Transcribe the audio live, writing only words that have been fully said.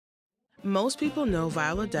Most people know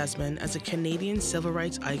Viola Desmond as a Canadian civil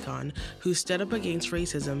rights icon who stood up against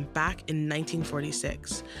racism back in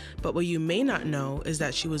 1946. But what you may not know is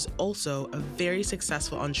that she was also a very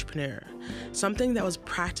successful entrepreneur, something that was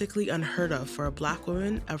practically unheard of for a Black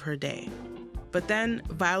woman of her day. But then,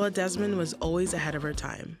 Viola Desmond was always ahead of her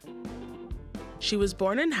time. She was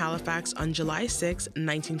born in Halifax on July 6,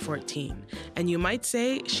 1914, and you might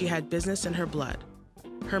say she had business in her blood.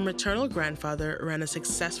 Her maternal grandfather ran a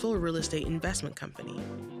successful real estate investment company.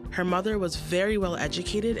 Her mother was very well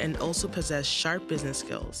educated and also possessed sharp business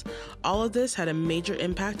skills. All of this had a major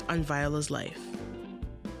impact on Viola's life.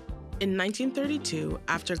 In 1932,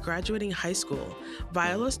 after graduating high school,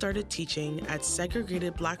 Viola started teaching at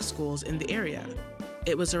segregated Black schools in the area.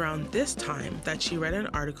 It was around this time that she read an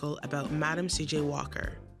article about Madam C.J.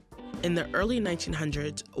 Walker. In the early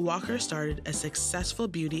 1900s, Walker started a successful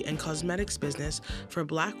beauty and cosmetics business for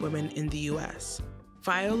Black women in the US.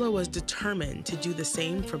 Viola was determined to do the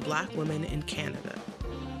same for Black women in Canada.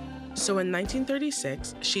 So in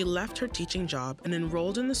 1936, she left her teaching job and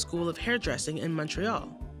enrolled in the School of Hairdressing in Montreal.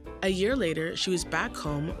 A year later, she was back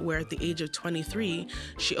home where at the age of 23,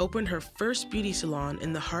 she opened her first beauty salon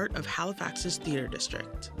in the heart of Halifax's theater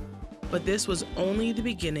district. But this was only the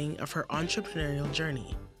beginning of her entrepreneurial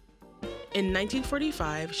journey. In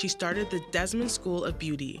 1945, she started the Desmond School of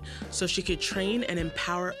Beauty so she could train and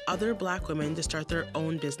empower other Black women to start their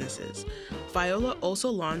own businesses. Viola also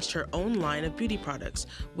launched her own line of beauty products,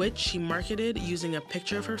 which she marketed using a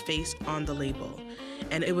picture of her face on the label.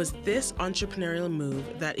 And it was this entrepreneurial move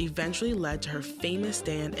that eventually led to her famous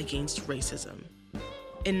stand against racism.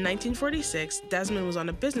 In 1946, Desmond was on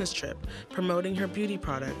a business trip promoting her beauty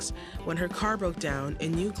products when her car broke down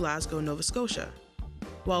in New Glasgow, Nova Scotia.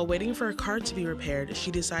 While waiting for her car to be repaired,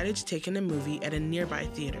 she decided to take in a movie at a nearby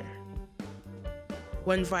theater.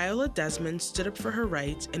 When Viola Desmond stood up for her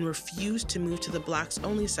rights and refused to move to the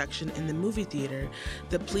Blacks-only section in the movie theater,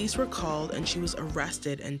 the police were called and she was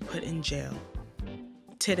arrested and put in jail.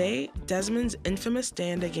 Today, Desmond's infamous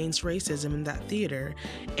stand against racism in that theater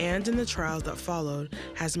and in the trials that followed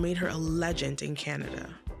has made her a legend in Canada.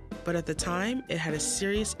 But at the time, it had a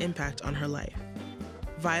serious impact on her life.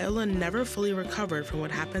 Viola never fully recovered from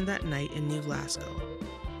what happened that night in New Glasgow.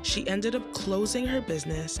 She ended up closing her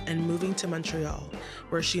business and moving to Montreal,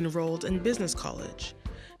 where she enrolled in business college.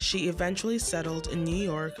 She eventually settled in New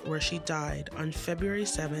York, where she died on February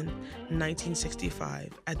 7,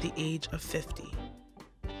 1965, at the age of 50.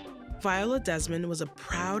 Viola Desmond was a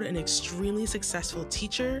proud and extremely successful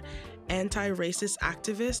teacher, anti-racist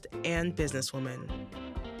activist, and businesswoman.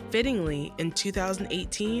 Fittingly, in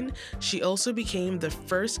 2018, she also became the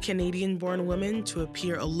first Canadian-born woman to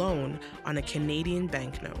appear alone on a Canadian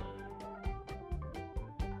banknote.